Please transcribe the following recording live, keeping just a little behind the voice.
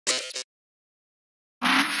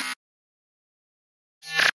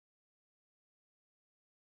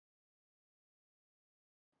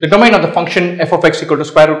The domain of the function f of x equal to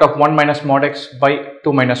square root of 1 minus mod x by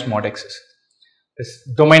 2 minus mod x is. This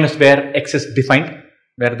domain is where x is defined,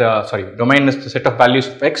 where the domain is the set of values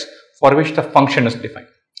of x for which the function is defined.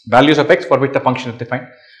 Values of x for which the function is defined.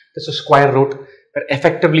 This is square root. We're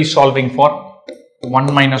effectively solving for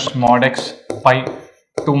 1 minus mod x by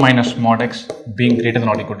 2 minus mod x being greater than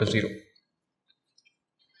or equal to 0.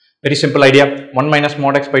 Very simple idea. 1 minus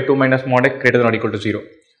mod x by 2 minus mod x greater than or equal to 0.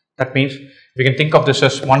 That means we can think of this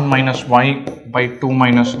as 1 minus y by 2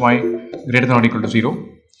 minus y greater than or equal to 0.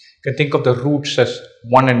 You can think of the roots as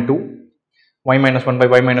 1 and 2. Y minus 1 by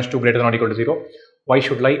y minus 2 greater than or equal to 0. Y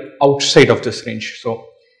should lie outside of this range. So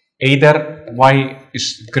either y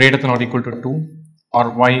is greater than or equal to 2 or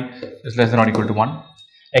y is less than or equal to 1,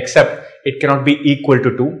 except it cannot be equal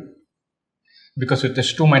to 2 because it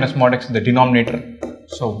is 2 minus mod x in the denominator.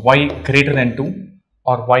 So y greater than 2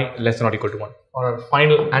 or y less than or equal to 1, or our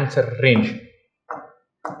final answer range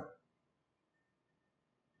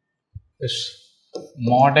is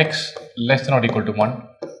mod x less than or equal to 1,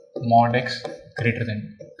 mod x greater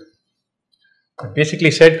than 2. I basically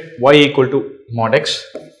said y equal to mod x.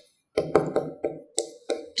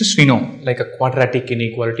 This we know, like a quadratic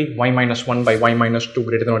inequality, y minus 1 by y minus 2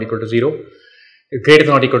 greater than or equal to 0. If greater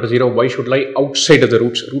than or equal to 0, y should lie outside of the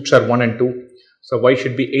roots. Roots are 1 and 2. So y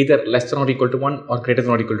should be either less than or equal to 1 or greater than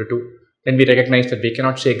or equal to 2. Then we recognize that we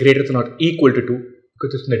cannot say greater than or equal to 2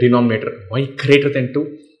 because it's in the denominator. Y greater than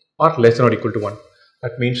 2 or less than or equal to 1.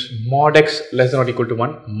 That means mod x less than or equal to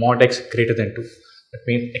 1, mod x greater than 2. That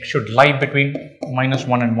means x should lie between minus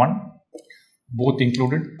 1 and 1, both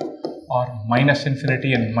included, or minus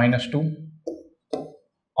infinity and minus 2,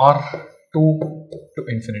 or 2 to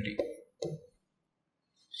infinity.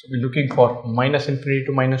 So we're looking for minus infinity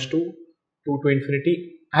to minus 2, 2 to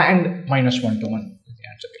infinity, and minus 1 to 1 is the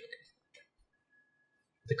answer we're looking for.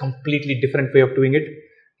 It's a completely different way of doing it.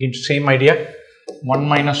 In same idea, 1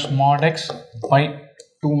 minus mod x by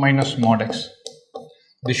 2 minus mod x.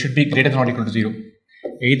 This should be greater than or equal to 0.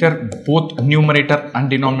 Either both numerator and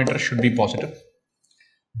denominator should be positive.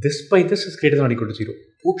 This by this is greater than or equal to 0.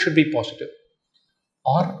 Both should be positive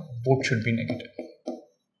or both should be negative.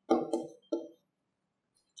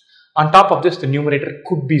 On top of this, the numerator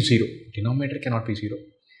could be 0. Denominator cannot be 0.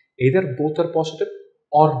 Either both are positive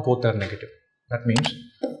or both are negative. That means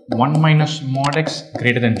 1 minus mod x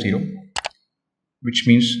greater than 0, which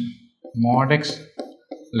means mod x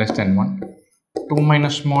less than 1. 2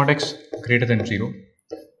 minus mod x greater than 0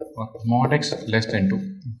 or mod x less than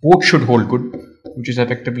 2. Both should hold good, which is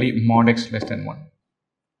effectively mod x less than 1.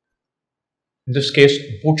 In this case,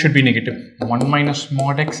 both should be negative. 1 minus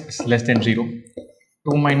mod x is less than 0.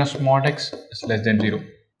 2 minus mod x is less than 0.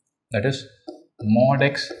 That is, mod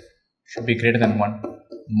x should be greater than 1.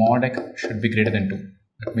 Mod x should be greater than 2.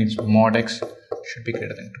 That means mod x should be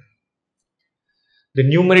greater than 2. The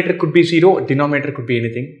numerator could be 0, denominator could be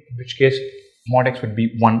anything, in which case mod x would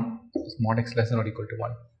be 1. Mod x less than or equal to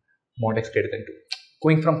 1. Mod x greater than 2.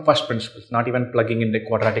 Going from first principles, not even plugging in the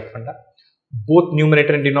quadratic funda. Both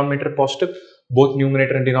numerator and denominator positive, both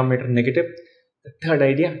numerator and denominator negative. The third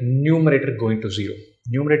idea, numerator going to 0.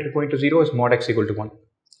 Numerator going to 0 is mod x equal to 1.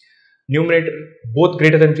 Numerator both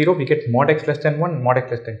greater than 0, we get mod x less than 1, mod x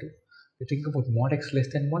less than 2. We think about mod x less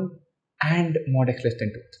than 1 and mod x less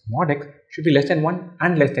than 2. Mod x should be less than 1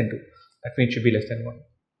 and less than 2. That means it should be less than 1.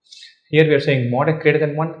 Here we are saying mod x greater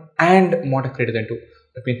than 1 and mod x greater than 2.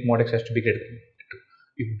 That means mod x has to be greater than 2.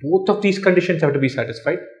 If both of these conditions have to be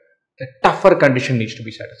satisfied, the tougher condition needs to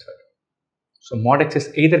be satisfied. So mod x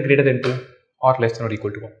is either greater than 2 or less than or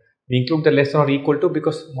equal to 1. We include the less than or equal to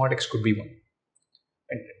because mod x could be 1.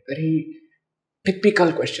 And very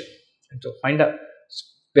typical question. And so find out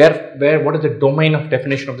what is the domain of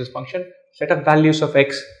definition of this function? Set of values of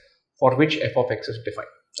x for which f of x is defined.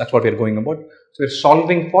 That's what we are going about. So we are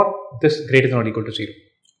solving for this greater than or equal to 0.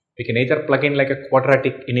 We can either plug in like a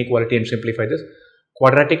quadratic inequality and simplify this,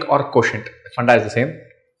 quadratic or quotient. The funda is the same.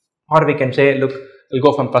 Or we can say, look, we'll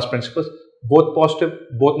go from first principles, both positive,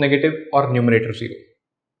 both negative, or numerator 0.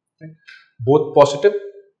 Right? Both positive,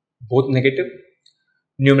 both negative,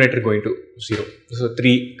 numerator going to 0. These are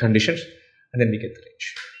 3 conditions, and then we get the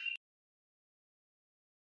range.